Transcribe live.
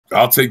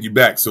I'll take you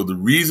back. So the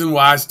reason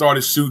why I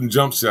started shooting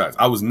jump shots,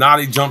 I was not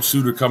a jump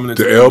shooter coming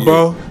into the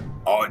elbow.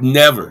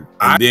 Never.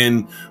 And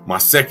then my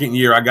second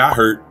year, I got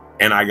hurt,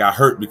 and I got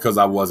hurt because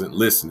I wasn't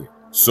listening.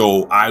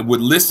 So I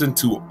would listen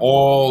to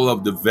all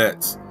of the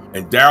vets.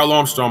 And Darrell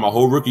Armstrong, my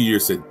whole rookie year,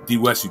 said, D.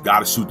 West, you got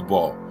to shoot the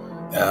ball.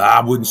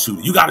 I wouldn't shoot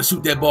it. You got to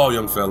shoot that ball,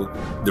 young fella.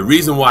 The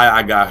reason why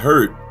I got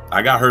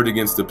hurt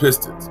against the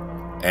Pistons.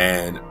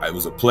 And it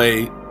was a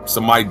play.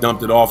 Somebody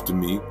dumped it off to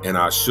me, and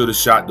I should have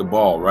shot the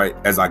ball, right?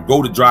 As I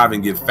go to drive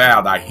and get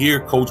fouled, I hear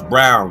Coach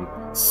Brown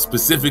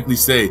specifically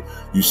say,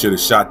 you should have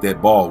shot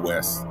that ball,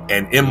 Wes.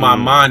 And in my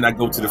mind, I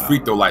go to the free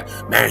throw like,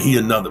 man, he's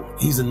another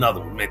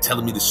one, man,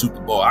 telling me to shoot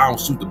the ball. I don't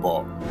shoot the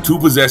ball. 2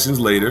 possessions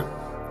later,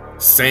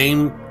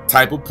 same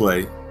type of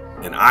play,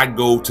 and I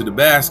go to the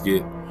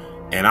basket,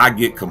 and I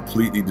get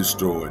completely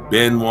destroyed.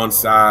 Ben one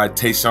side,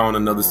 Tayshaun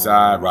another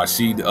side,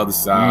 Rasheed the other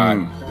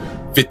side.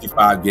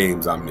 55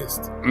 games I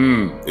missed.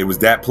 It was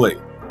that play.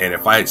 And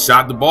if I had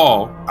shot the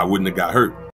ball, I wouldn't have got hurt.